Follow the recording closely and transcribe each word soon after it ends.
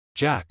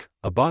Jack,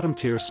 a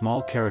bottom-tier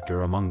small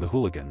character among the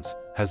hooligans,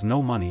 has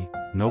no money,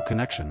 no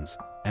connections,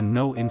 and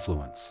no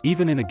influence.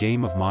 Even in a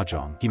game of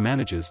Mahjong, he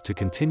manages to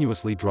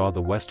continuously draw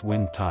the west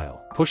wind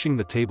tile. Pushing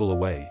the table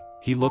away,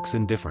 he looks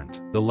indifferent.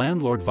 The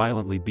landlord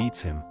violently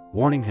beats him,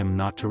 warning him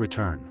not to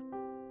return.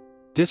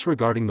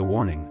 Disregarding the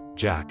warning,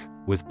 Jack,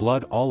 with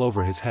blood all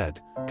over his head,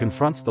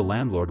 confronts the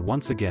landlord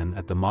once again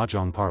at the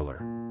Mahjong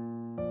parlor.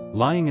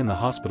 Lying in the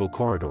hospital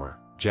corridor,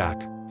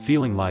 Jack,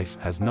 feeling life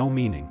has no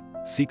meaning,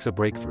 seeks a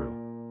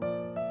breakthrough.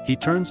 He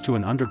turns to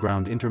an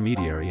underground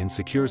intermediary and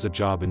secures a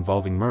job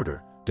involving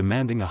murder,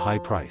 demanding a high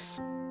price.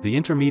 The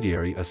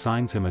intermediary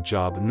assigns him a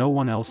job no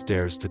one else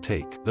dares to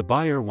take. The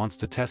buyer wants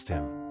to test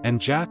him,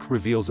 and Jack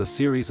reveals a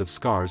series of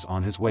scars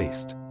on his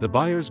waist. The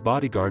buyer's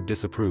bodyguard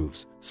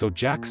disapproves, so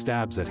Jack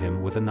stabs at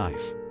him with a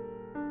knife.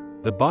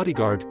 The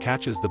bodyguard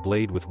catches the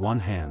blade with one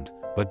hand,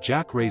 but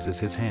Jack raises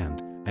his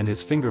hand, and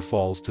his finger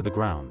falls to the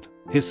ground.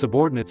 His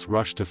subordinates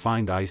rush to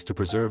find ice to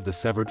preserve the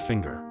severed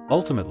finger.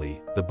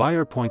 Ultimately, the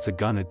buyer points a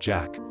gun at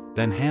Jack,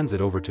 then hands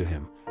it over to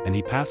him, and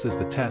he passes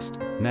the test.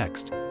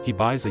 Next, he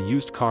buys a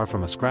used car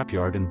from a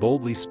scrapyard and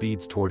boldly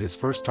speeds toward his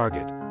first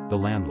target, the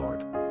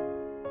landlord.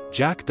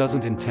 Jack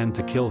doesn't intend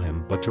to kill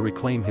him but to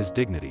reclaim his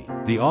dignity.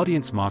 The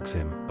audience mocks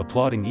him,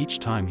 applauding each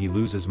time he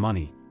loses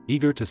money,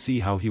 eager to see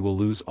how he will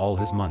lose all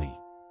his money.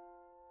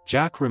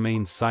 Jack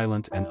remains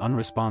silent and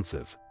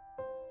unresponsive,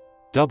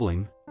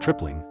 doubling,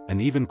 tripling,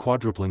 and even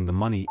quadrupling the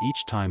money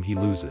each time he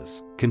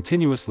loses.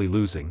 Continuously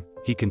losing,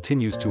 he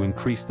continues to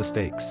increase the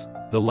stakes.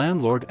 The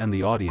landlord and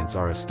the audience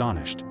are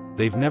astonished.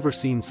 They've never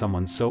seen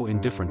someone so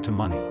indifferent to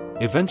money.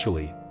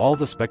 Eventually, all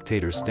the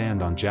spectators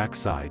stand on Jack's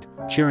side,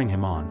 cheering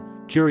him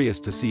on, curious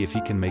to see if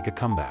he can make a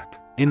comeback.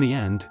 In the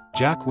end,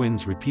 Jack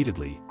wins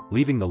repeatedly,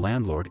 leaving the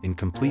landlord in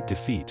complete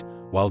defeat,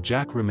 while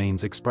Jack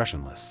remains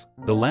expressionless.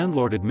 The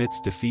landlord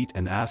admits defeat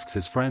and asks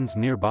his friends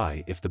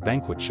nearby if the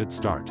banquet should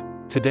start.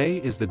 Today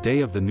is the day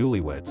of the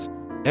newlyweds.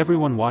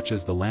 Everyone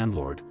watches the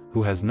landlord,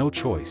 who has no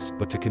choice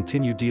but to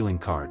continue dealing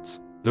cards.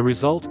 The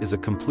result is a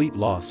complete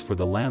loss for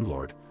the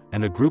landlord,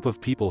 and a group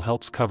of people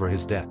helps cover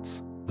his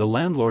debts. The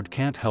landlord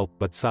can't help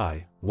but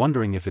sigh,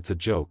 wondering if it's a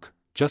joke,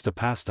 just a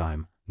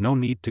pastime, no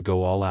need to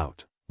go all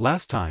out.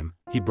 Last time,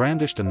 he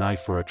brandished a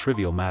knife for a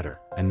trivial matter,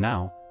 and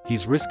now,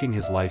 he's risking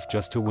his life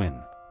just to win.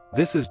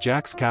 This is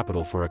Jack's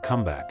capital for a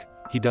comeback.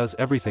 He does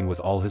everything with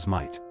all his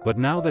might. But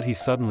now that he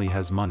suddenly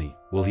has money,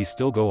 will he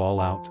still go all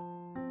out?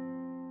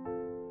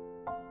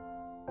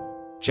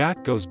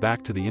 Jack goes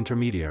back to the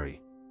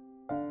intermediary,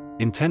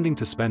 intending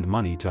to spend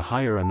money to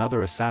hire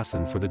another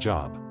assassin for the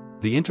job.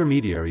 The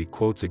intermediary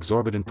quotes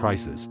exorbitant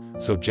prices,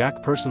 so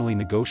Jack personally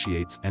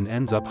negotiates and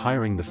ends up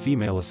hiring the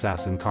female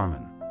assassin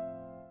Carman.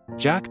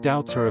 Jack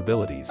doubts her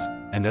abilities,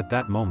 and at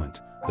that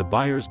moment, the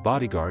buyer's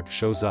bodyguard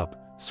shows up,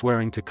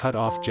 swearing to cut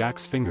off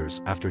Jack's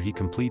fingers after he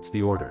completes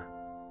the order.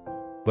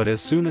 But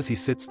as soon as he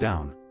sits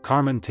down,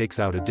 Carman takes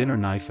out a dinner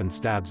knife and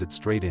stabs it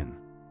straight in.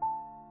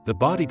 The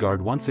bodyguard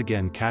once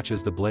again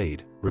catches the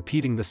blade,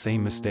 repeating the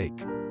same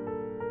mistake.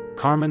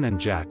 Carman and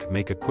Jack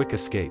make a quick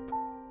escape.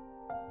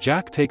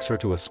 Jack takes her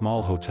to a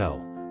small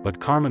hotel, but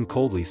Carman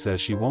coldly says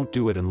she won't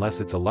do it unless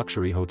it's a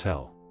luxury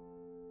hotel.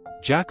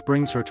 Jack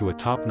brings her to a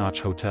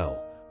top-notch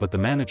hotel, but the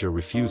manager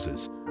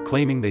refuses,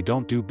 claiming they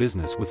don't do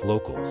business with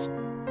locals.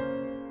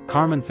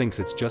 Carman thinks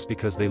it's just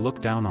because they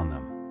look down on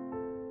them.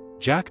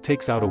 Jack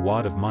takes out a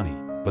wad of money,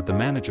 but the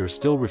manager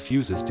still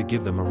refuses to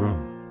give them a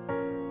room.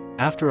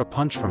 After a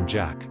punch from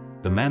Jack,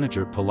 the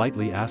manager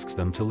politely asks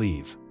them to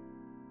leave.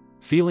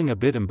 Feeling a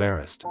bit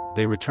embarrassed,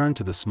 they return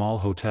to the small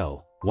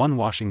hotel, one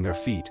washing their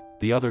feet,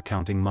 the other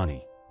counting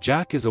money.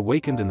 Jack is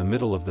awakened in the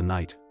middle of the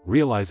night,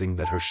 realizing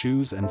that her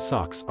shoes and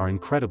socks are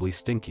incredibly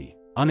stinky.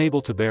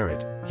 Unable to bear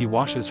it, he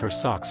washes her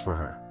socks for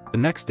her. The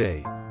next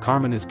day,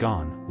 Carman is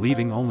gone,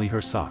 leaving only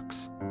her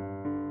socks.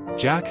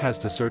 Jack has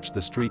to search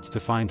the streets to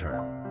find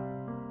her.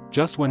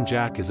 Just when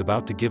Jack is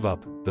about to give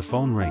up, the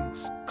phone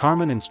rings.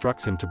 Carman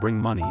instructs him to bring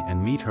money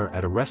and meet her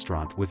at a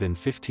restaurant within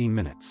 15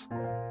 minutes.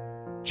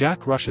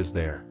 Jack rushes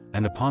there,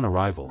 and upon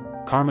arrival,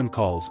 Carman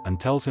calls and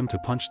tells him to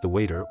punch the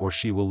waiter or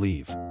she will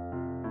leave.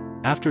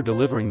 After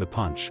delivering the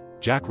punch,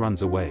 Jack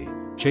runs away,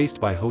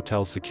 chased by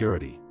hotel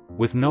security.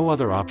 With no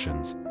other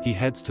options, he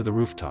heads to the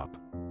rooftop.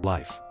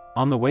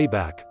 On the way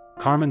back,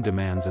 Carman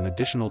demands an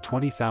additional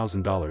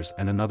 $20,000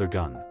 and another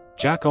gun.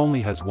 Jack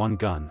only has one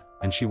gun,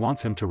 and she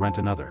wants him to rent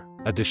another.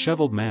 A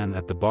disheveled man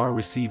at the bar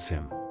receives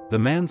him. The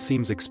man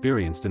seems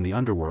experienced in the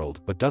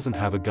underworld but doesn't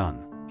have a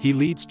gun. He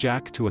leads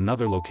Jack to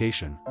another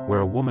location,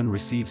 where a woman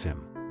receives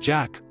him.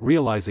 Jack,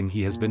 realizing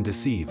he has been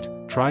deceived,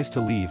 tries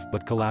to leave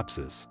but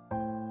collapses.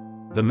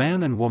 The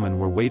man and woman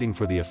were waiting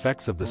for the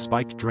effects of the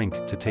spiked drink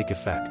to take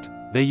effect.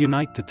 They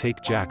unite to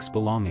take Jack's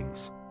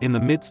belongings. In the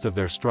midst of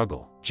their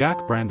struggle,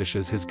 Jack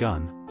brandishes his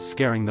gun,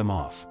 scaring them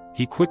off.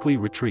 He quickly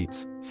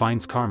retreats,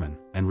 finds Carman,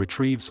 and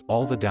retrieves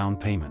all the down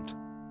payment.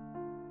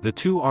 The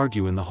two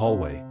argue in the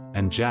hallway,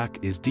 and Jack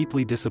is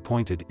deeply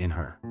disappointed in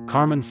her.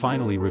 Carman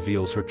finally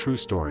reveals her true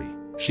story.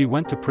 She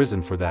went to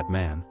prison for that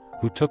man,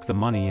 who took the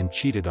money and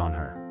cheated on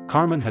her.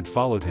 Carman had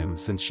followed him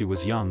since she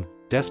was young,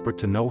 desperate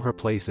to know her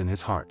place in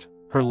his heart.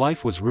 Her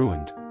life was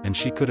ruined, and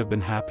she could have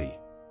been happy.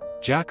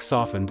 Jack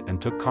softened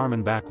and took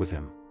Carman back with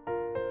him.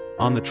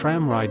 On the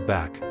tram ride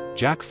back,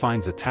 Jack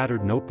finds a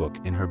tattered notebook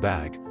in her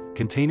bag,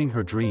 containing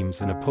her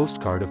dreams and a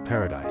postcard of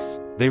paradise.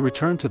 They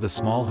return to the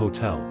small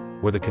hotel,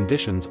 where the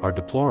conditions are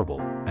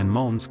deplorable, and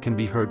moans can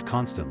be heard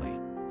constantly.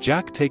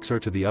 Jack takes her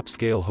to the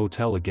upscale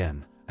hotel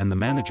again, and the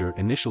manager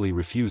initially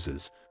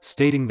refuses,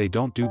 stating they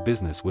don't do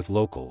business with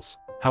locals.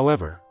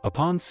 However,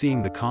 upon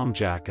seeing the calm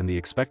Jack and the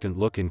expectant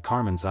look in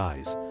Carman's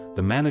eyes,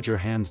 the manager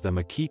hands them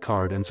a key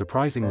card and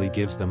surprisingly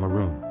gives them a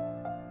room.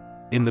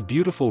 In the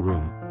beautiful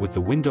room, with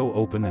the window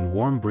open and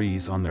warm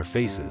breeze on their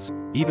faces,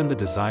 even the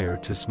desire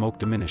to smoke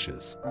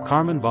diminishes.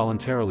 Carman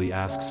voluntarily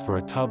asks for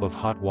a tub of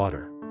hot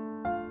water.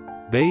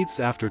 Bathes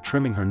after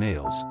trimming her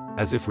nails,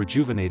 as if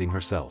rejuvenating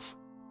herself.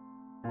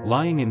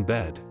 Lying in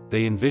bed,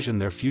 they envision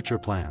their future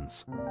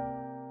plans.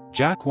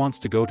 Jack wants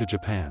to go to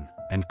Japan,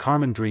 and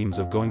Carman dreams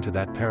of going to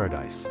that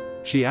paradise.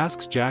 She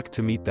asks Jack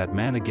to meet that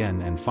man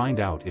again and find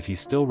out if he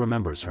still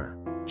remembers her.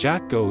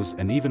 Jack goes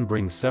and even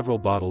brings several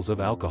bottles of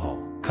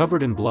alcohol.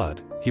 Covered in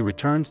blood, he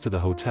returns to the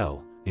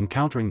hotel,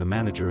 encountering the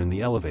manager in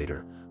the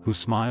elevator, who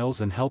smiles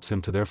and helps him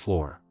to their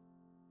floor.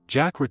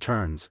 Jack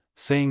returns,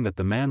 saying that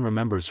the man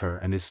remembers her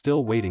and is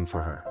still waiting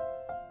for her.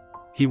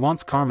 He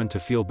wants Carman to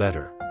feel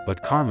better,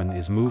 but Carman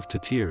is moved to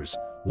tears,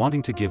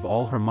 wanting to give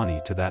all her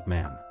money to that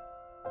man.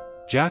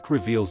 Jack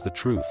reveals the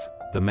truth,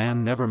 the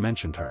man never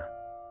mentioned her.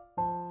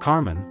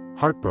 Carman,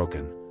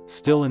 heartbroken,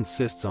 still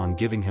insists on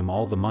giving him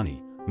all the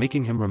money,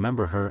 making him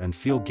remember her and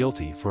feel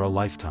guilty for a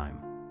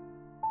lifetime.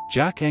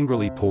 Jack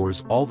angrily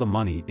pours all the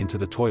money into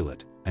the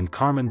toilet, and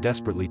Carman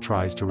desperately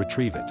tries to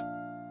retrieve it.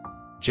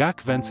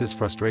 Jack vents his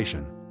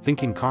frustration,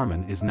 thinking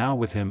Carman is now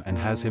with him and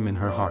has him in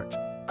her heart.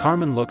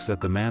 Carman looks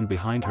at the man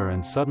behind her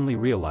and suddenly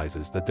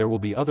realizes that there will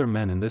be other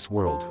men in this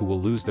world who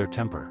will lose their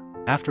temper.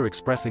 After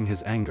expressing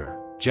his anger,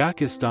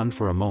 Jack is stunned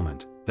for a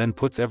moment, then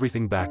puts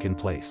everything back in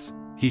place.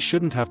 He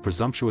shouldn't have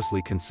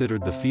presumptuously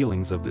considered the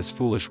feelings of this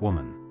foolish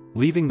woman.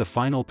 Leaving the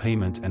final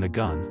payment and a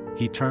gun,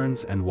 he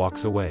turns and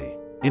walks away.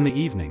 In the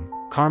evening,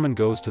 Carman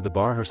goes to the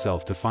bar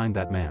herself to find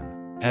that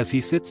man. As he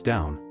sits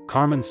down,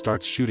 Carman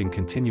starts shooting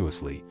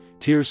continuously,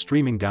 tears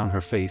streaming down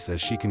her face as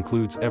she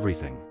concludes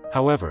everything.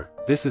 However,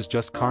 this is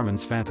just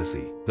Carman's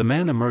fantasy. The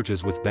man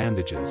emerges with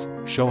bandages,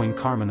 showing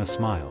Carman a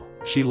smile.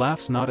 She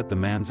laughs not at the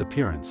man's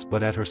appearance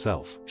but at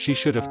herself. She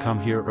should have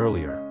come here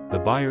earlier. The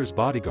buyer's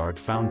bodyguard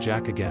found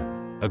Jack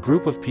again. A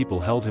group of people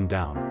held him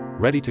down,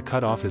 ready to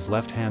cut off his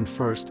left hand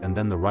first and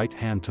then the right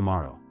hand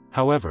tomorrow.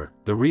 However,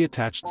 the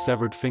reattached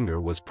severed finger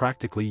was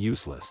practically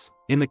useless.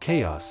 In the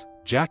chaos,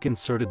 Jack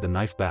inserted the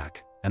knife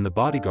back, and the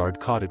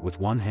bodyguard caught it with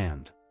one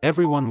hand.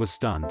 Everyone was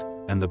stunned,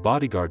 and the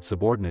bodyguard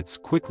subordinates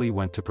quickly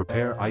went to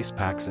prepare ice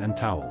packs and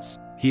towels.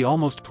 He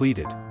almost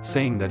pleaded,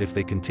 saying that if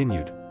they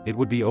continued, it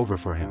would be over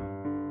for him.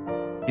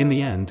 In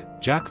the end,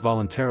 Jack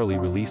voluntarily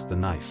released the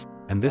knife,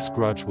 and this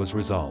grudge was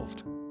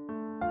resolved.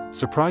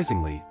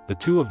 Surprisingly, the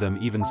two of them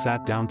even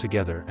sat down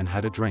together and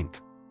had a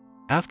drink.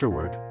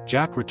 Afterward,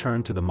 Jack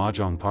returned to the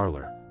Mahjong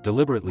parlor,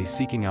 deliberately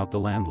seeking out the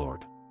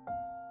landlord.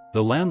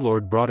 The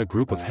landlord brought a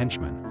group of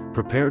henchmen,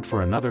 prepared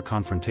for another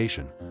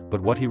confrontation,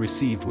 but what he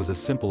received was a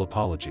simple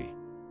apology.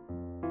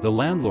 The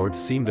landlord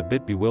seemed a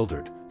bit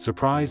bewildered,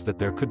 surprised that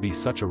there could be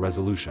such a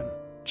resolution.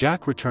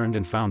 Jack returned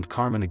and found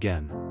Carman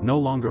again, no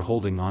longer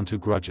holding on to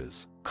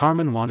grudges.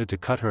 Carman wanted to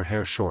cut her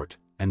hair short,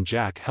 and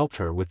Jack helped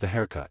her with the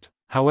haircut.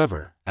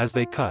 However, as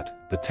they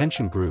cut, the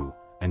tension grew,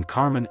 and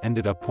Carman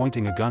ended up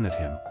pointing a gun at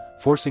him,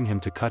 forcing him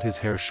to cut his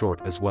hair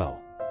short as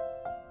well.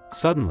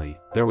 Suddenly,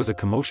 there was a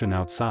commotion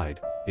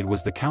outside. It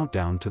was the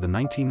countdown to the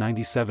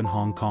 1997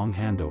 Hong Kong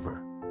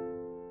handover.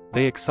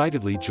 They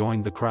excitedly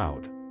joined the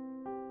crowd.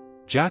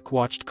 Jack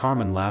watched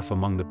Carman laugh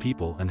among the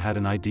people and had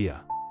an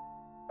idea.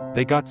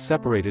 They got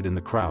separated in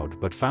the crowd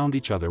but found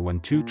each other when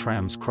two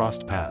trams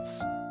crossed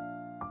paths.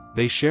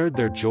 They shared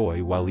their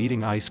joy while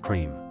eating ice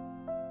cream.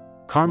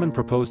 Carman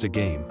proposed a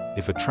game: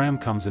 if a tram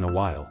comes in a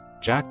while,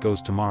 Jack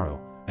goes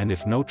tomorrow, and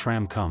if no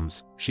tram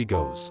comes, she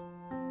goes.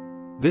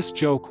 This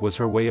joke was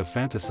her way of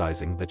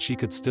fantasizing that she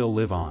could still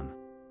live on.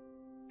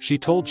 She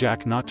told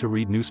Jack not to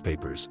read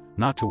newspapers,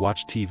 not to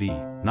watch TV,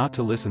 not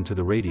to listen to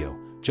the radio,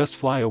 just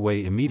fly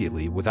away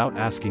immediately without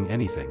asking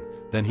anything,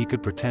 then he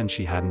could pretend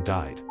she hadn't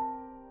died.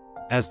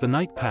 As the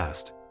night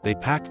passed, they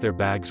packed their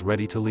bags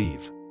ready to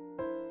leave.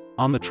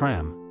 On the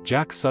tram,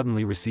 Jack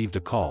suddenly received a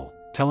call,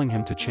 telling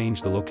him to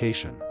change the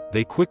location.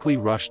 They quickly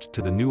rushed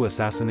to the new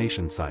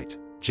assassination site.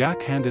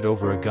 Jack handed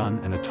over a gun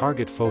and a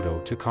target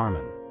photo to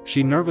Carman.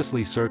 She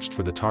nervously searched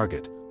for the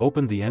target,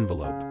 opened the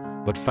envelope,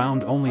 but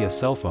found only a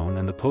cell phone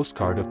and the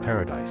postcard of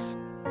paradise.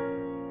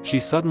 She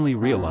suddenly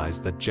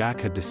realized that Jack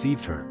had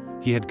deceived her.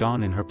 He had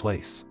gone in her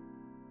place.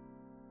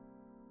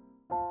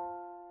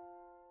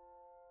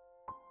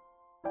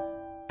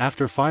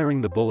 After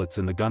firing the bullets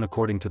in the gun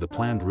according to the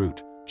planned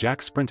route,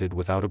 Jack sprinted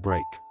without a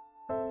break.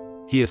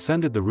 He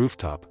ascended the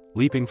rooftop,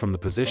 leaping from the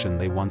position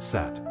they once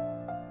sat.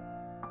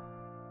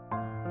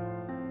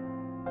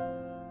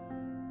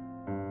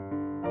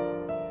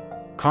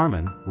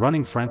 Carman,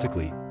 running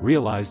frantically,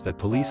 realized that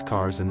police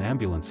cars and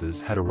ambulances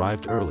had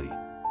arrived early.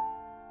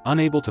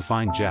 Unable to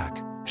find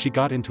Jack, she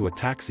got into a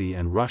taxi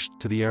and rushed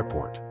to the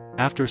airport.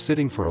 After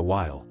sitting for a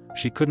while,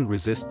 she couldn't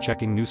resist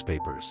checking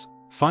newspapers.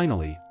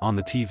 Finally, on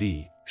the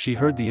TV, she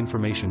heard the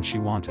information she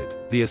wanted.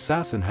 The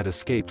assassin had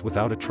escaped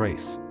without a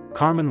trace.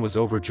 Carman was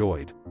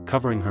overjoyed,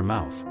 covering her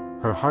mouth,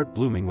 her heart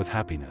blooming with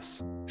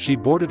happiness. She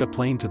boarded a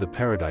plane to the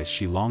paradise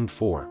she longed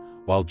for,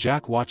 while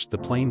Jack watched the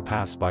plane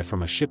pass by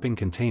from a shipping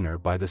container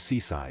by the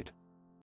seaside.